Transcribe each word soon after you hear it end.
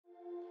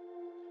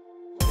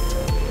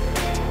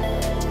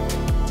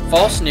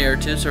False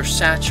narratives are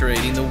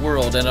saturating the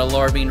world at an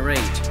alarming rate.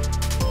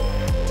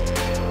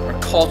 Our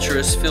culture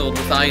is filled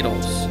with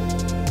idols.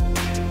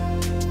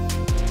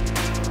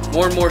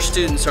 More and more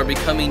students are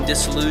becoming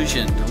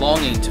disillusioned,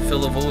 longing to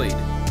fill a void.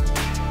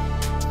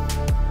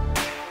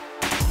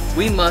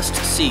 We must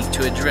seek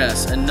to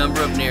address a number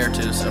of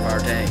narratives of our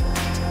day.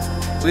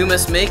 We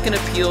must make an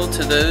appeal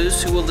to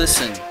those who will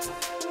listen.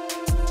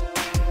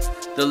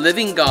 The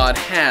living God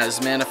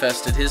has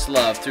manifested His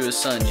love through His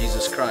Son,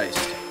 Jesus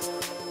Christ.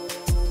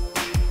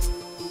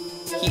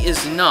 He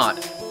is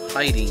not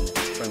hiding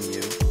from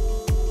you.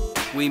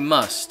 We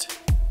must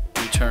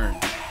return.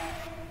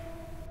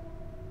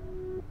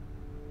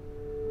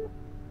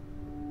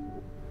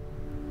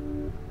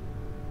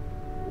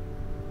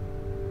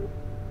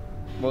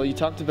 Well, you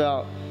talked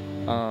about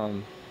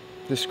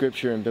the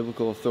scripture and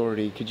biblical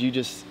authority. Could you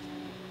just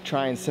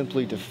try and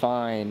simply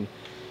define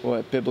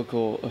what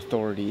biblical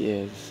authority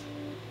is?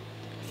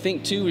 I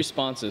think two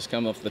responses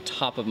come off the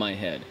top of my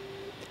head.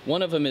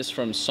 One of them is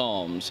from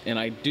Psalms, and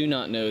I do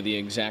not know the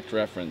exact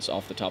reference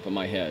off the top of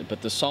my head,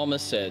 but the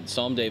psalmist said,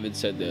 Psalm David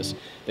said this,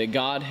 that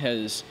God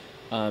has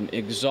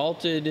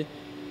exalted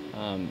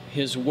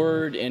His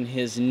word and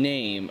His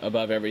name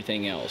above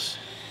everything else.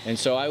 And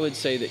so I would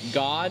say that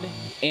God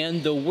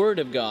and the Word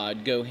of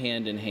God go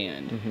hand in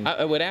hand. Mm-hmm.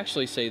 I would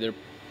actually say they're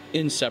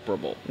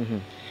inseparable. Mm-hmm.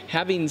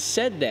 Having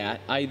said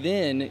that, I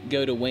then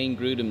go to Wayne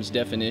Grudem's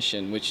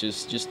definition, which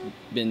has just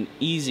been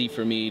easy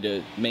for me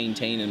to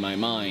maintain in my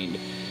mind.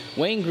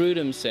 Wayne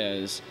Grudem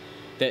says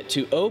that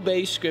to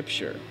obey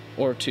Scripture,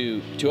 or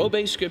to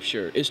obey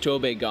Scripture is to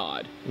obey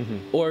God,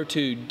 mm-hmm. or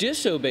to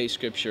disobey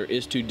Scripture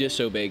is to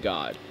disobey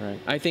God. Right.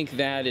 I think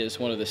that is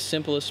one of the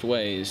simplest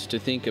ways to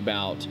think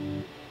about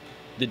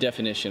the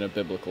definition of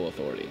biblical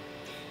authority.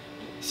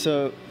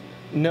 So,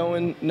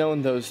 knowing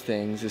those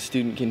things, a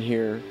student can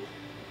hear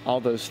all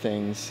those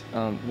things.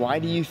 Why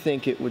do you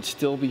think it would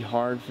still be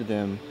hard for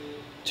them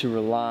to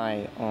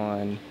rely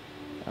on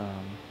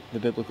the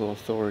biblical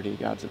authority,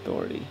 God's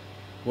authority?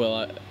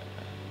 Well,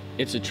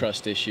 it's a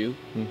trust issue.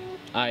 Hmm.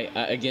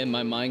 Again,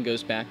 my mind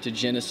goes back to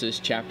Genesis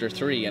chapter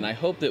 3, and I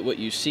hope that what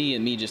you see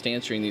in me just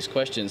answering these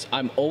questions,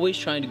 I'm always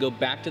trying to go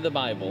back to the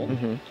Bible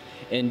mm-hmm.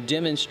 and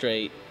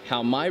demonstrate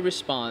how my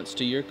response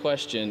to your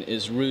question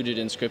is rooted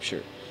in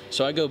Scripture.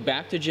 So I go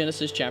back to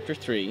Genesis chapter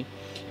 3,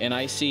 and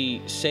I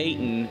see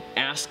Satan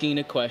asking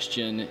a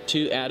question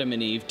to Adam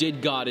and Eve,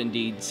 did God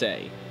indeed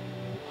say?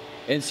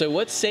 And so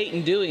what's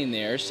Satan doing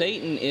there?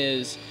 Satan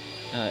is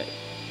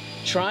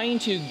trying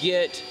to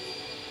get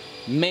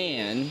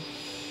man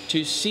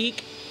to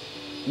seek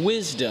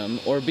wisdom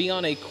or be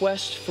on a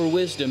quest for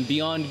wisdom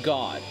beyond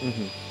God.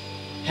 Mm-hmm.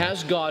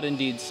 Has God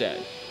indeed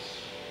said?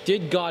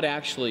 Did God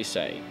actually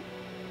say?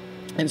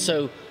 And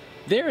so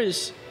there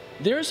is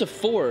a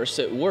force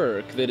at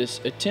work that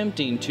is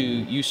attempting to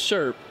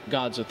usurp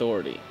God's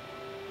authority.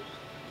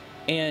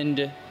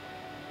 And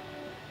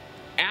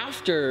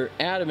after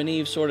Adam and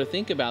Eve sort of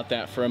think about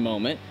that for a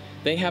moment,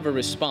 they have a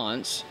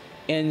response,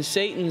 and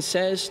Satan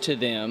says to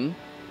them,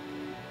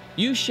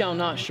 "You shall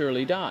not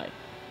surely die."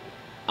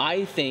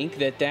 I think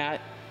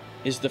that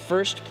is the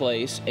first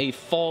place a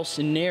false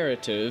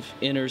narrative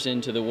enters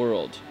into the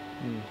world.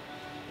 Mm.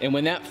 And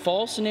when that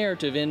false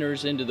narrative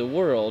enters into the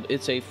world,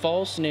 it's a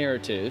false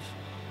narrative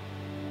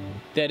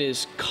that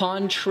is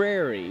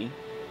contrary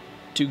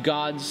to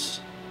God's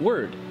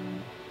Word.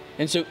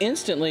 And so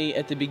instantly,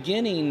 at the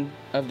beginning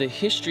of the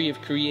history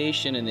of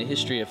creation and the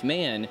history of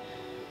man,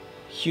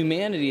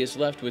 humanity is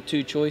left with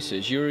two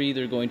choices. You're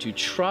either going to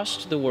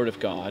trust the Word of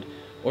God,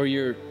 or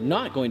you're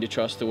not going to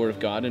trust the Word of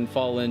God and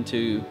fall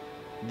into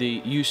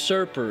the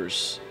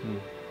usurper's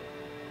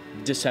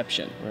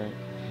deception. Right.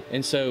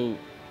 And so,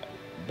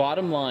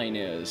 bottom line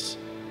is,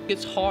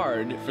 it's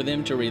hard for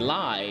them to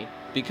rely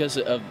because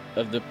of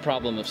the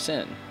problem of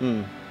sin.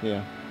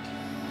 Yeah.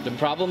 The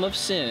problem of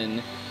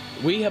sin,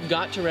 we have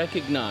got to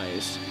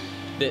recognize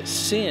that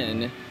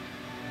sin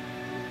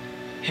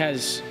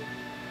has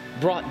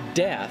brought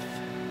death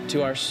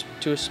to our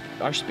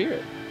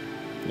spirit.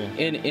 Yeah.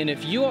 And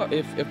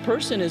if a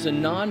person is a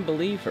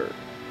non-believer,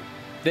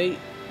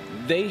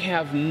 they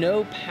have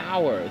no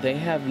power. They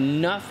have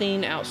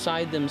nothing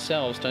outside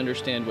themselves to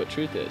understand what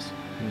truth is.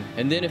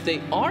 And then if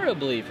they are a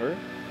believer,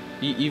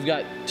 you've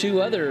got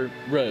two other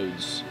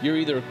roads. You're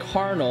either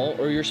carnal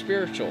or you're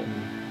spiritual.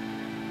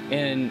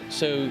 And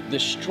so the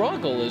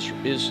struggle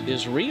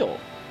is real.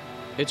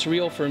 It's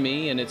real for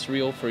me and it's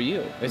real for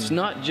you. It's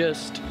not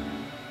just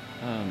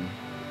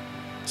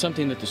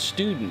something that the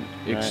student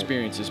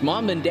experiences. Right.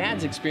 Mom and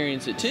dads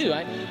experience it too.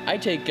 I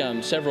take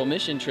several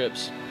mission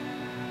trips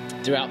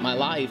throughout my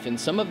life, and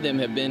some of them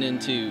have been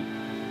into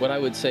what I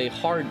would say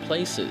hard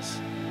places.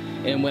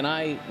 And when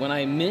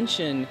I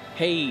mention,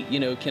 hey, you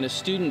know, can a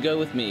student go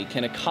with me?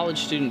 Can a college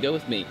student go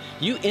with me?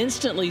 You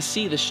instantly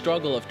see the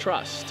struggle of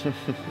trust.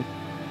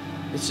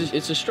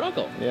 It's a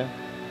struggle. Yeah.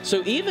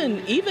 So even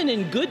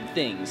in good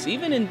things,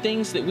 even in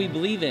things that we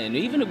believe in,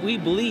 even if we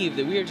believe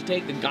that we are to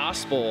take the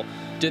gospel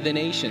to the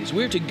nations,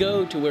 we're to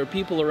go to where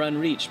people are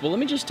unreached. Well, let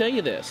me just tell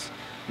you this.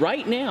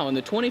 Right now, in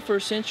the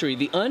 21st century,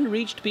 the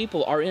unreached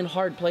people are in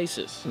hard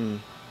places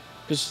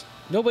because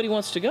nobody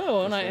wants to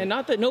go. And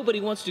not that nobody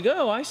wants to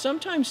go. I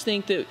sometimes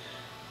think that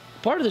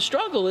part of the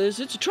struggle is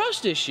it's a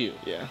trust issue.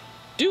 Yeah.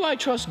 Do I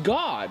trust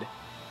God?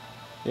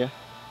 Yeah.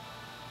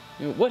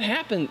 You know, what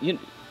happened?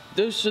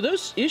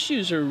 Those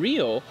issues are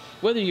real,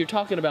 whether you're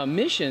talking about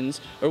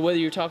missions or whether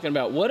you're talking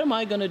about what am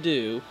I going to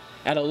do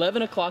at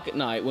 11 o'clock at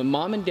night when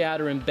mom and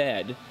dad are in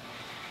bed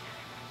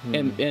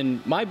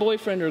and my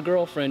boyfriend or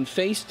girlfriend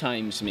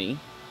FaceTimes me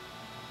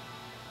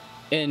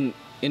and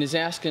is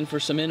asking for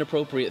some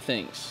inappropriate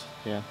things.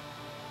 Yeah.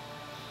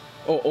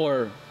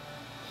 Or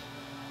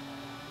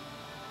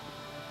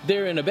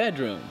they're in a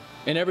bedroom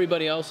and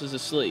everybody else is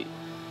asleep.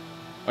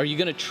 Are you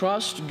going to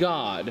trust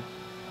God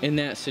in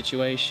that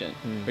situation?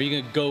 Are you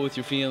going to go with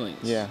your feelings?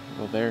 Yeah,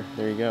 well, there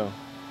you go.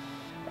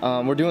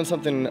 We're doing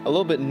something a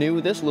little bit new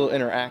with this, a little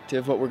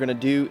interactive. What we're going to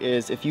do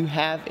is, if you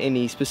have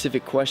any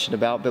specific question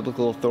about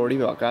biblical authority,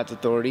 about God's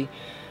authority,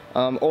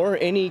 or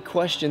any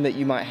question that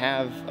you might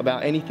have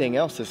about anything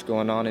else that's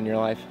going on in your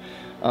life,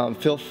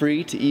 feel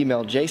free to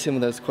email Jason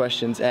with those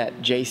questions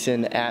at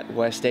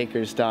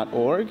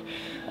jason@westacres.org,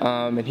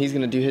 and he's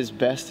going to do his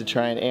best to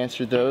try and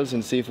answer those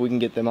and see if we can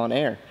get them on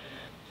air.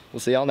 We'll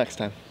see y'all next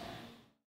time.